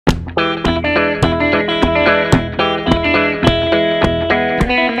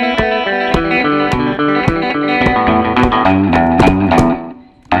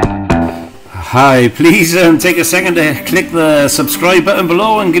Hi, please take a second to click the subscribe button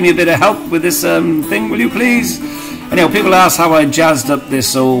below and give me a bit of help with this thing, will you please? Anyhow, people ask how I jazzed up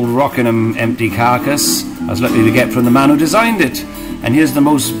this old Rockingham empty carcass I was lucky to get from the man who designed it. And here's the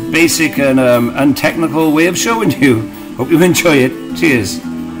most basic and untechnical way of showing you. Hope you enjoy it. Cheers.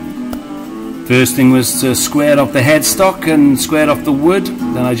 First thing was to square off the headstock and square off the wood.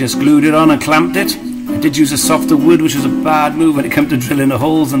 Then I just glued it on and clamped it. I did use a softer wood, which was a bad move when it came to drilling the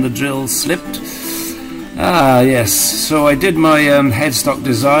holes and the drill slipped. Ah, yes. So I did my headstock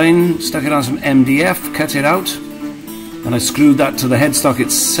design, stuck it on some MDF, cut it out. And I screwed that to the headstock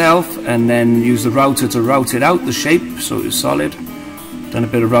itself and then used the router to route it out, the shape, so it was solid. Done a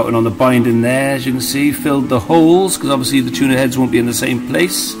bit of routing on the binding there, as you can see. Filled the holes, because obviously the tuna heads won't be in the same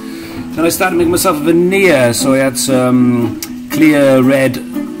place. Then I started making myself a veneer, so I had some clear red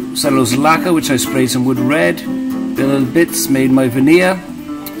cellulose lacquer, which I sprayed some wood red. The little bits made my veneer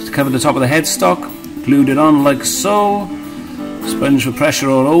to cover the top of the headstock. Glued it on like so. Sponge for pressure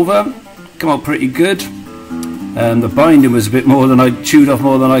all over. Come out pretty good. The binding was a bit more than I chewed off,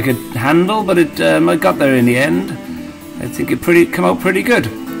 more than I could handle, but I got there in the end. I think it came out pretty good.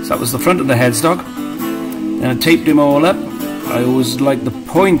 So that was the front of the headstock. Then I taped them all up. I always liked the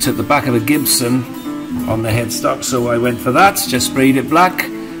point at the back of a Gibson on the headstock, so I went for that. Just sprayed it black.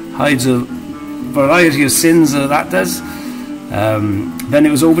 Hides a variety of sins that does. Then it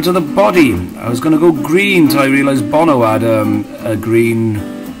was over to the body. I was going to go green till I realised Bono had a green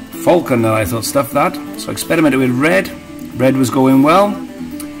falcon, and I thought, stuff that. So I experimented with red. Red was going well.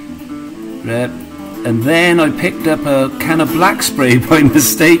 Red. And then I picked up a can of black spray by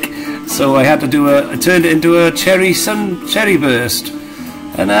mistake, so I had to I turned it into a cherry burst.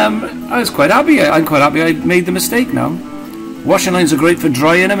 And I was quite happy. I'm quite happy I made the mistake now. Washing lines are great for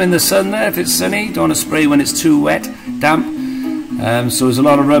drying them in the sun there if it's sunny. Don't want to spray when it's too wet, damp. So there's a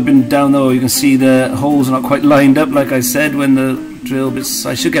lot of rubbing down though. You can see the holes are not quite lined up like I said when the drill bits.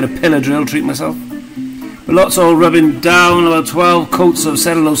 I should get a pillar drill, treat myself. But lots all rubbing down, about 12 coats of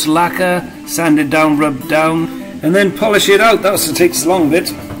cellulose lacquer, sanded down, rubbed down, and then polish it out. That also takes a long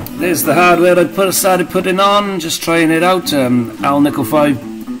bit. There's the hardware I started putting on, just trying it out. Al Nickel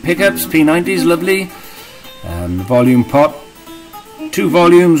 5 pickups, P90s, lovely. The volume pot, 2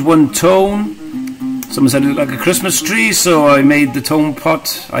 volumes, 1 tone. Someone said it looked like a Christmas tree, so I made the tone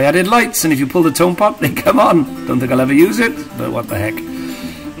pot. I added lights, and if you pull the tone pot, they come on. Don't think I'll ever use it, but what the heck.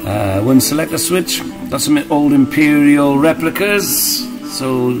 1 selector switch. Got some old Imperial replicas,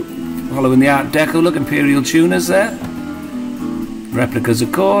 so following the Art Deco look, Imperial tuners there. Replicas,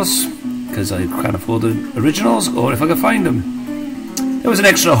 of course, because I can't afford the originals, or if I can find them. There was an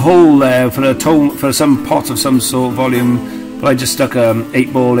extra hole there for a tone, for some pot of some sort, volume, but I just stuck a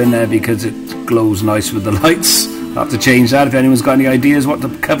 8-ball in there because it glows nice with the lights. I'll have to change that if anyone's got any ideas what to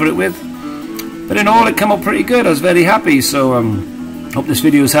cover it with. But in all, it came out pretty good. I was very happy, so hope this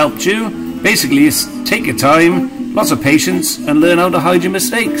video has helped you. Basically, it's take your time, lots of patience, and learn how to hide your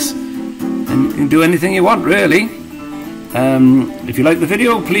mistakes. And you can do anything you want, really. If you like the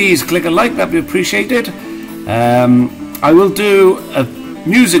video, please click a like, that'd be appreciated. I will do a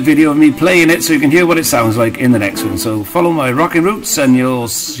music video of me playing it so you can hear what it sounds like in the next one. So follow my rocking roots and you'll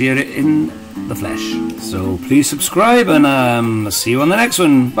hear it in the flesh. So please subscribe and see you on the next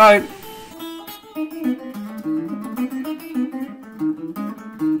one. Bye.